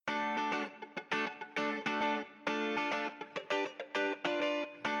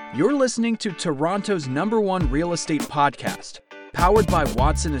You're listening to Toronto's #1 real estate podcast, powered by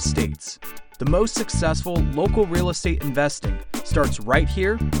Watson Estates. The most successful local real estate investing starts right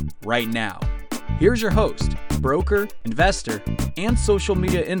here, right now. Here's your host, broker, investor, and social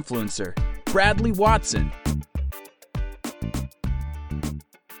media influencer, Bradley Watson.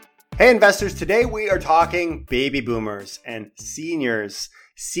 Hey investors, today we are talking baby boomers and seniors.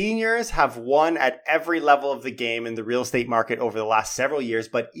 Seniors have won at every level of the game in the real estate market over the last several years,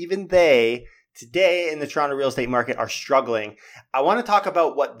 but even they, today in the Toronto real estate market, are struggling. I want to talk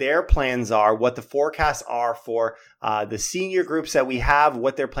about what their plans are, what the forecasts are for the senior groups that we have,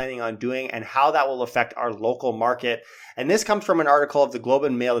 what they're planning on doing, and how that will affect our local market. And this comes from an article of the Globe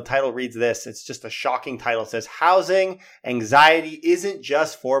and Mail. The title reads this. It's just a shocking title. It says, "Housing anxiety isn't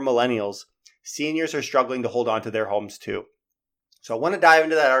just for millennials. Seniors are struggling to hold on to their homes too." So I want to dive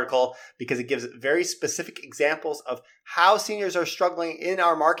into that article because it gives very specific examples of how seniors are struggling in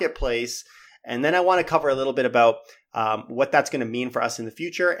our marketplace. And then I want to cover a little bit about what that's going to mean for us in the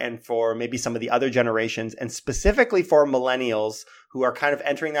future and for maybe some of the other generations, and specifically for millennials who are kind of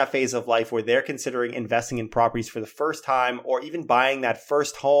entering that phase of life where they're considering investing in properties for the first time, or even buying that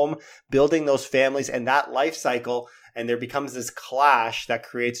first home, building those families and that life cycle. And there becomes this clash that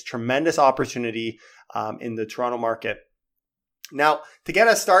creates tremendous opportunity in the Toronto market. Now, to get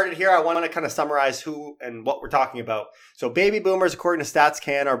us started here, I want to kind of summarize who and what we're talking about. So baby boomers, according to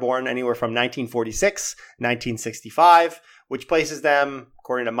StatsCan, are born anywhere from 1946, 1965, which places them,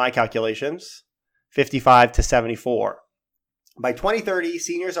 according to my calculations, 55 to 74. By 2030,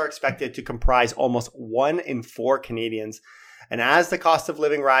 seniors are expected to comprise almost 1 in 4 Canadians. And as the cost of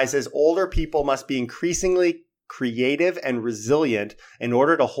living rises, older people must be increasingly creative and resilient in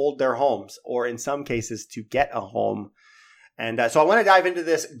order to hold their homes, or in some cases, to get a home. And so I want to dive into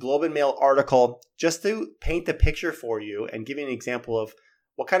this Globe and Mail article just to paint the picture for you and give you an example of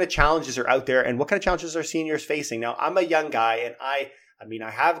what kind of challenges are out there and what kind of challenges are seniors facing. Now, I'm a young guy and I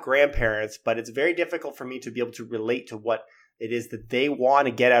have grandparents, but it's very difficult for me to be able to relate to what it is that they want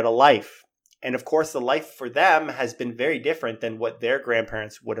to get out of life. And of course, the life for them has been very different than what their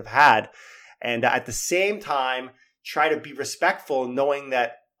grandparents would have had. And at the same time, try to be respectful, knowing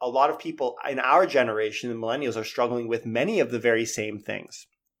that a lot of people in our generation, the millennials, are struggling with many of the very same things.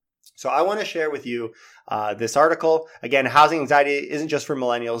 So I want to share with you this article. Again, housing anxiety isn't just for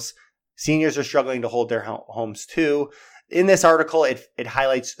millennials. Seniors are struggling to hold their homes too. In this article, it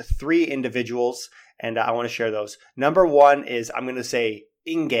highlights 3 individuals, and I want to share those. Number 1 is, I'm going to say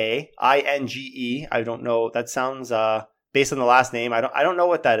Inge, I-N-G-E. I don't know. That sounds based on the last name. I don't know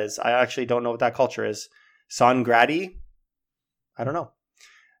what that is. I actually don't know what that culture is. Songradi? I don't know.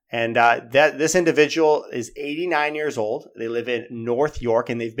 And this individual is 89 years old. They live in North York,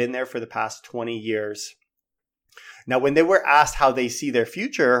 and they've been there for the past 20 years. Now, when they were asked how they see their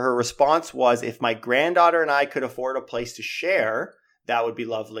future, her response was, "If my granddaughter and I could afford a place to share, that would be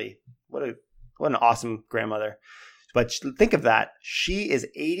lovely." What an awesome grandmother. But think of that. She is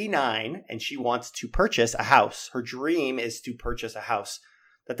 89 and she wants to purchase a house. Her dream is to purchase a house.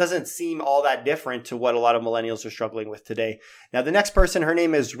 That doesn't seem all that different to what a lot of millennials are struggling with today. Now, the next person, her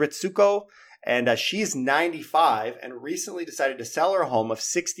name is Ritsuko, and she's 95 and recently decided to sell her home of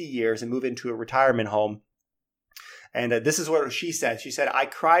 60 years and move into a retirement home. And this is what she said. She said, "I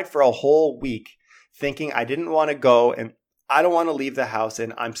cried for a whole week thinking I didn't want to go and I don't want to leave the house,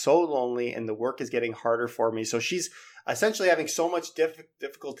 and I'm so lonely and the work is getting harder for me." So she's essentially having so much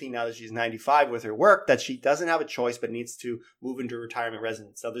difficulty now that she's 95 with her work that she doesn't have a choice but needs to move into retirement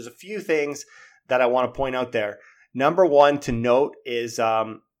residence. Now, there's a few things that I want to point out there. Number 1 to note is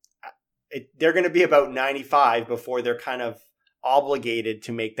they're going to be about 95 before they're kind of obligated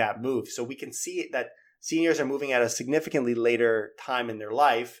to make that move. So we can see that seniors are moving at a significantly later time in their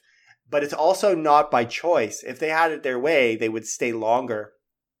life, but it's also not by choice. If they had it their way, they would stay longer.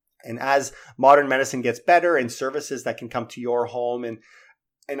 And as modern medicine gets better and services that can come to your home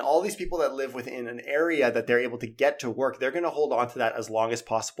and all these people that live within an area that they're able to get to work, they're going to hold on to that as long as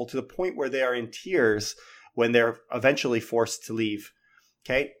possible, to the point where they are in tears when they're eventually forced to leave.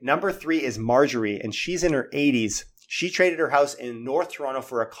 Okay. Number 3 is Marjorie, and she's in her 80s. She traded her house in North Toronto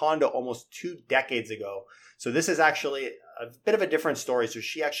for a condo almost 2 decades ago. So this is actually a bit of a different story. So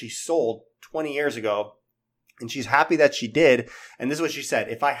she actually sold 20 years ago. And she's happy that she did. And this is what she said: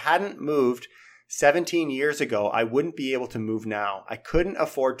 "If I hadn't moved 17 years ago, I wouldn't be able to move now. I couldn't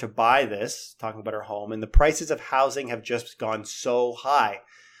afford to buy this," talking about her home, "and the prices of housing have just gone so high."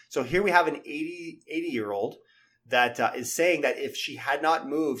 So here we have an 80-year-old that is saying that if she had not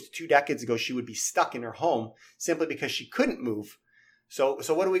moved 2 decades ago, she would be stuck in her home simply because she couldn't move. So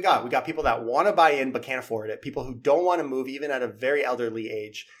what do we got? We got people that want to buy in but can't afford it, people who don't want to move even at a very elderly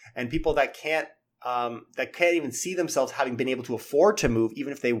age, and people that can't even see themselves having been able to afford to move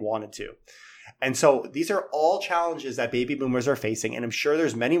even if they wanted to. And so these are all challenges that baby boomers are facing, and I'm sure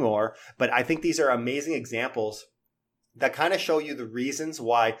there's many more, but I think these are amazing examples that kind of show you the reasons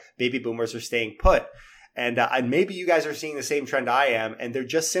why baby boomers are staying put. And maybe you guys are seeing the same trend I am, and they're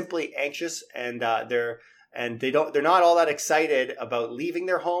just simply anxious, and they're not all that excited about leaving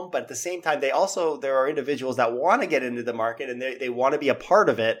their home. But at the same time, there are individuals that want to get into the market and they want to be a part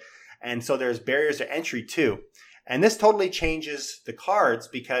of it. And so there's barriers to entry too. And this totally changes the cards,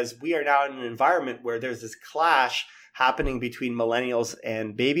 because we are now in an environment where there's this clash happening between millennials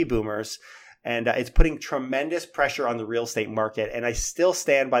and baby boomers. And it's putting tremendous pressure on the real estate market. And I still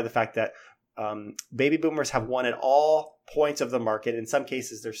stand by the fact that baby boomers have won at all points of the market. In some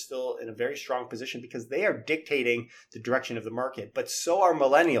cases, they're still in a very strong position because they are dictating the direction of the market. But so are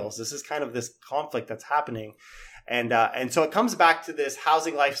millennials. This is kind of this conflict that's happening. And so it comes back to this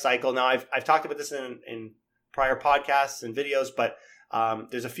housing life cycle. Now, I've talked about this in prior podcasts and videos, but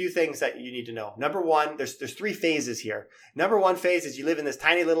there's a few things that you need to know. Number one, there's three phases here. Number one phase is you live in this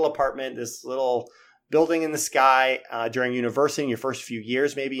tiny little apartment, this little building in the sky during university, in your first few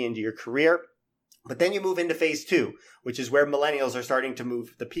years, maybe into your career. But then you move into phase two, which is where millennials are starting to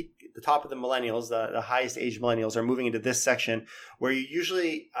move. The top of the millennials, the highest age millennials, are moving into this section where you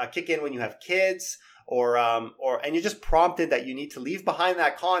usually kick in when you have kids, and you're just prompted that you need to leave behind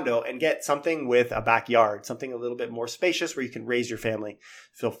that condo and get something with a backyard, something a little bit more spacious where you can raise your family.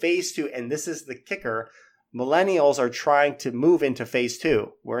 So phase two, and this is the kicker, millennials are trying to move into phase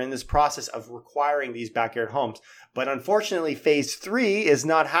two. We're in this process of requiring these backyard homes. But unfortunately, phase three is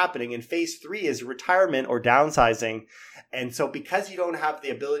not happening. And phase three is retirement or downsizing. And so because you don't have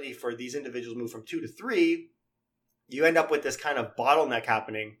the ability for these individuals to move from 2 to 3, you end up with this kind of bottleneck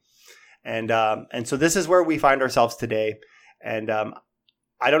happening. And so this is where we find ourselves today. And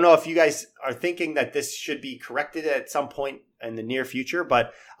I don't know if you guys are thinking that this should be corrected at some point in the near future,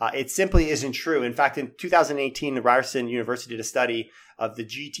 but it simply isn't true. In fact, in 2018, Ryerson University did a study of the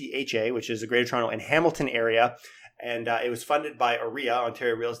GTHA, which is the Greater Toronto and Hamilton area, and it was funded by OREA,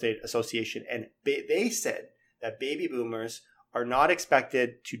 Ontario Real Estate Association, and they said that baby boomers are not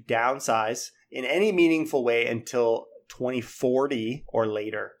expected to downsize in any meaningful way until 2040 or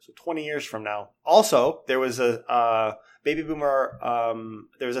later, so 20 years from now. Also, there was a baby boomer,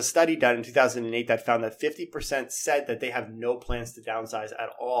 there was a study done in 2008 that found that 50% said that they have no plans to downsize at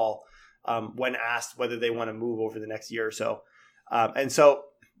all when asked whether they want to move over the next year or so. And so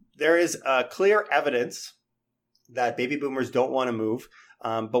there is clear evidence that baby boomers don't want to move,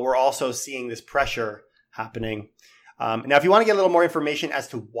 but we're also seeing this pressure happening. Now, if you want to get a little more information as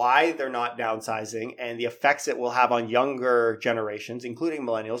to why they're not downsizing and the effects it will have on younger generations, including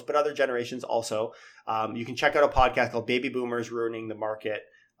millennials, but other generations also, you can check out a podcast called Baby Boomers Ruining the Market.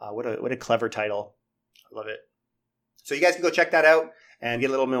 What a clever title. I love it. So you guys can go check that out and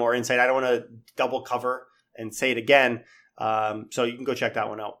get a little bit more insight. I don't want to double cover and say it again. So you can go check that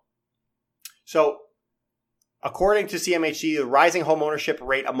one out. So according to CMHC, the rising home ownership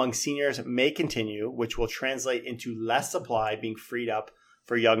rate among seniors may continue, which will translate into less supply being freed up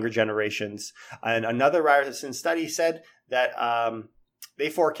for younger generations. And another Ryerson study said that they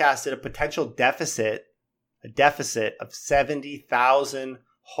forecasted a potential deficit of 70,000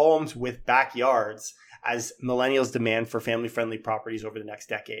 homes with backyards as millennials demand for family-friendly properties over the next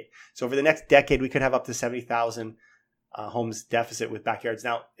decade. So over the next decade, we could have up to 70,000 homes deficit with backyards.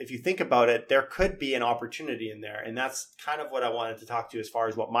 Now, if you think about it, there could be an opportunity in there. And that's kind of what I wanted to talk to as far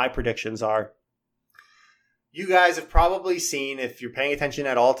as what my predictions are. You guys have probably seen, if you're paying attention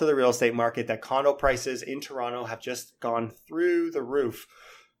at all to the real estate market, that condo prices in Toronto have just gone through the roof.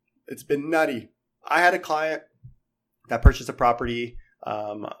 It's been nutty. I had a client that purchased a property,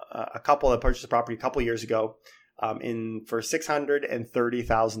 a couple years ago for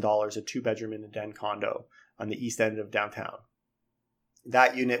 $630,000, a 2-bedroom in a den condo on the east end of downtown.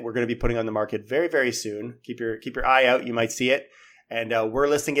 That unit we're going to be putting on the market very, very soon. Keep your eye out. You might see it. And we're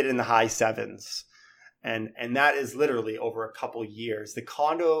listing it in the high 7s. And that is literally over a couple years. The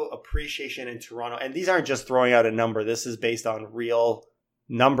condo appreciation in Toronto, and these aren't just throwing out a number. This is based on real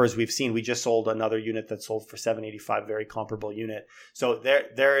numbers we've seen. We just sold another unit that sold for $785, very comparable unit. So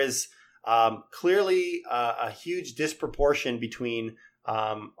there is clearly a huge disproportion between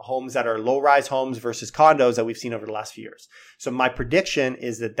homes that are low-rise homes versus condos that we've seen over the last few years. So my prediction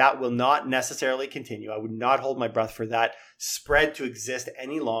is that will not necessarily continue. I would not hold my breath for that spread to exist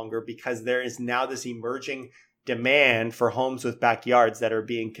any longer, because there is now this emerging demand for homes with backyards that are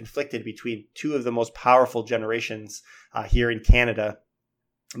being conflicted between two of the most powerful generations here in Canada.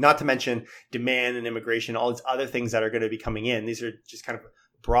 Not to mention demand and immigration, all these other things that are going to be coming in. These are just kind of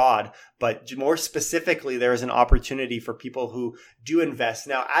broad, but more specifically, there is an opportunity for people who do invest.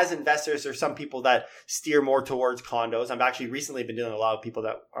 Now, as investors, there's some people that steer more towards condos. I've actually recently been dealing with a lot of people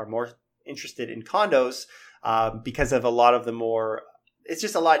that are more interested in condos because of a lot of the more, it's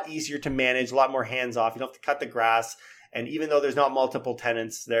just a lot easier to manage, a lot more hands off. You don't have to cut the grass. And even though there's not multiple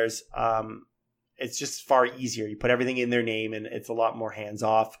tenants, there's it's just far easier. You put everything in their name and it's a lot more hands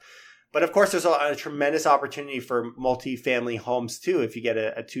off. But of course, there's a tremendous opportunity for multifamily homes too, if you get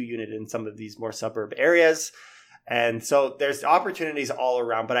a 2-unit in some of these more suburb areas. And so there's opportunities all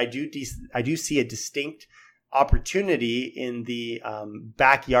around, but I do see a distinct opportunity in the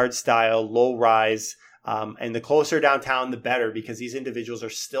backyard style, low rise, and the closer downtown, the better, because these individuals are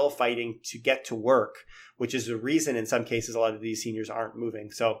still fighting to get to work, which is the reason in some cases a lot of these seniors aren't moving.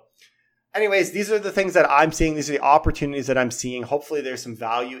 So anyways, these are the things that I'm seeing. These are the opportunities that I'm seeing. Hopefully there's some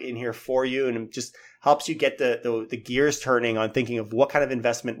value in here for you, and it just helps you get the gears turning on thinking of what kind of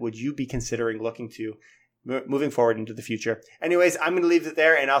investment would you be considering looking to moving forward into the future. Anyways, I'm going to leave it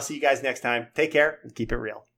there, and I'll see you guys next time. Take care and keep it real.